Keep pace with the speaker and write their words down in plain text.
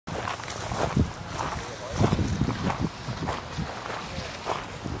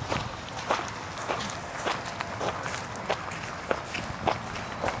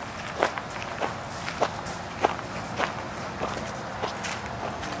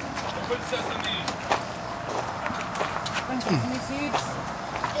Open sesame. Sesame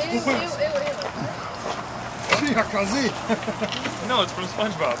seeds. No, it's from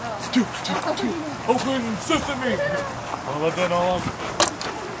SpongeBob. Oh. Open sesame. I'll let that all up.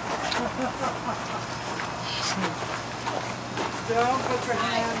 Don't put your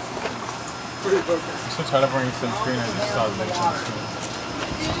hands. I'm so tired of wearing sunscreen. I just saw that sunscreen.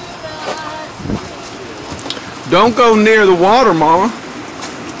 Don't go near the water, Mama.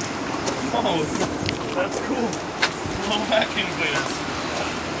 Oh, that's cool. Little vacuum cleaners.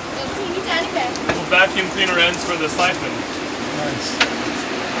 Teeny tiny bag. Little vacuum cleaner ends for the siphon. Nice.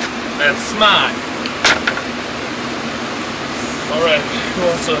 That's smart. Alright, who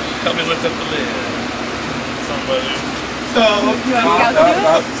wants to help me lift up the lid? Somebody.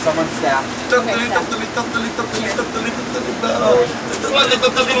 Someone's staff.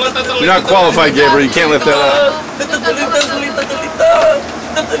 You're not qualified, Gabriel. You can't lift that up.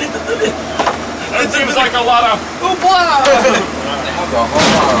 That seems like a lot of Hoopla!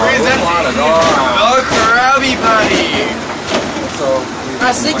 Oh, Krabby Patty!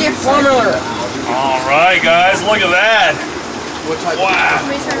 A secret formula. Alright guys, look at that! Wow!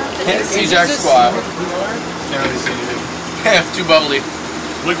 Can't see Jack squat. Can't really see anything. It's too bubbly.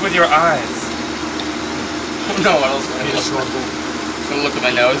 Look with your eyes. No, what else can I look? Gonna look at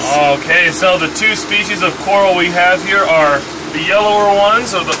my nose. Okay, so the two species of coral we have here are the yellower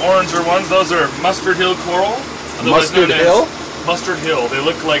ones or the oranger ones. Those are mustard hill coral. Mustard Hill? Mustard hill. They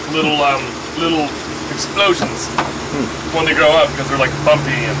look like little little explosions when they grow up because they're like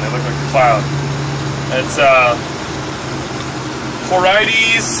bumpy and they look like a cloud. It's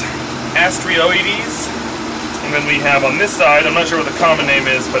Horides, Astrioides. And then we have on this side, I'm not sure what the common name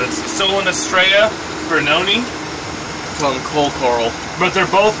is, but it's Solanastrea Brinoni. Call them coal coral. But they're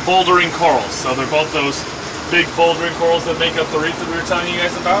both bouldering corals, so they're both those big bouldering corals that make up the reef that we were telling you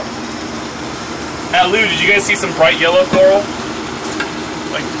guys about. At Lou, did you guys see some bright yellow coral?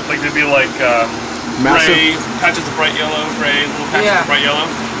 Like they'd be like gray, patches of bright yellow, gray, little patches of bright yellow?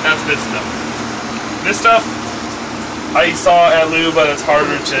 That's this stuff. This stuff I saw at Lou, but it's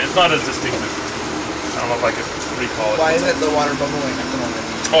harder to, it's not as distinctive. I don't know if I could recall it. Why is it the water bubbling at the moment?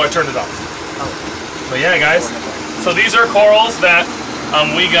 Oh, I turned it off. Oh. But yeah, guys. So these are corals that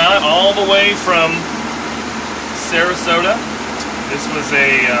we got all the way from Sarasota. This was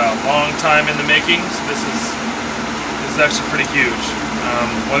a long time in the making. So this is actually pretty huge.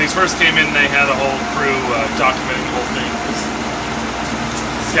 When these first came in, they had a whole crew documenting the whole thing.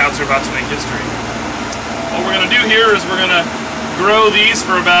 Scouts are about to make history. What we're going to do here is we're going to grow these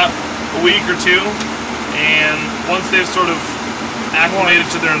for about a week or two. And once they've sort of acclimated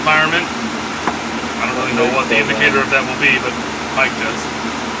to their environment, I don't really know what the indicator of that will be, but Mike does.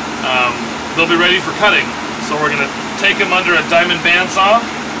 They'll be ready for cutting. So we're going to take them under a diamond bandsaw,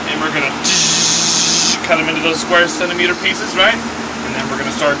 and we're going to cut them into those square centimeter pieces, right? And then we're going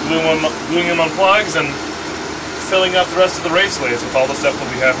to start gluing them on plugs and filling up the rest of the raceways with all the stuff that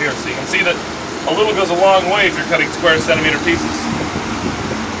we have here. So you can see that a little goes a long way if you're cutting square centimeter pieces.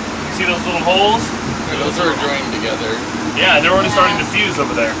 You see those little holes? Those are joined together. Yeah, they're already starting to fuse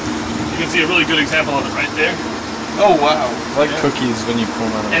over there. You can see a really good example of it right there. Oh wow. Like cookies when you pull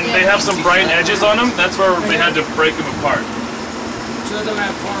them out. And they have some bright edges on them. That's where they had to break them apart. Two of them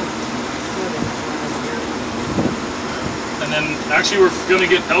have form. And then, actually, we're going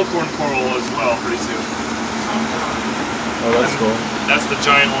to get elkhorn coral as well pretty soon. Oh, that's cool. That's the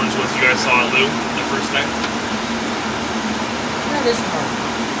giant orange ones you guys saw at Lou the first night. That is fun.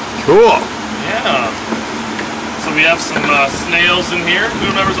 Cool. Yeah. So we have some snails in here. Who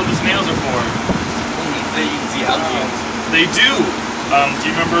remembers what the snails are for? They do. Do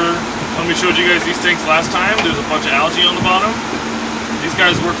you remember when we showed you guys these tanks last time? There was a bunch of algae on the bottom. These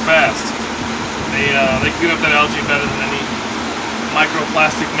guys work fast. They clean up that algae better than any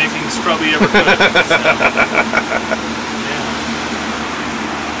microplastic making scrubby ever could. Yeah.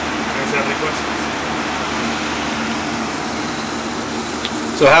 You guys have any questions?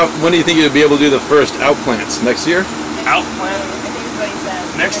 So when do you think you'll be able to do the first outplants? Next year? Outplant? I think is what he said.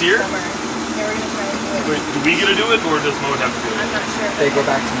 Next year? Summer. They were going to try to do it. Wait, do we get to do it, or does Mo have to do it? I'm not sure. They go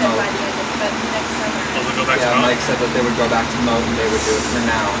back to Said Mo. by the end of but next summer. Oh, they'll go back to Yeah, Mo? Mike said that they would go back to Mo and they would do it for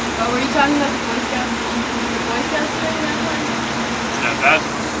now. Oh, were you talking about the Boy Scouts? The Boy Scouts doing that one? Yeah, that.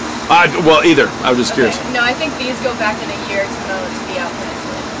 Well, either. I was just curious. No, I think these go back in a year to Mo to be outplanted.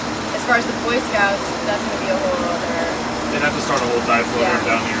 As far as the Boy Scouts, that's going to be a whole other... They'd have to start a whole dive program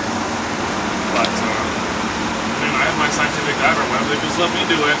down here. But, I have my scientific diver web. They just let me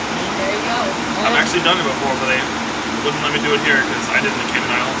do it. There you go. I've actually done it before, but they wouldn't let me do it here because I did it in the Cayman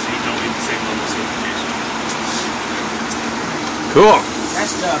Islands, so you don't need the same level of certification. Cool.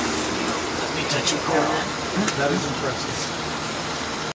 That's tough. Touch your corner. That is impressive.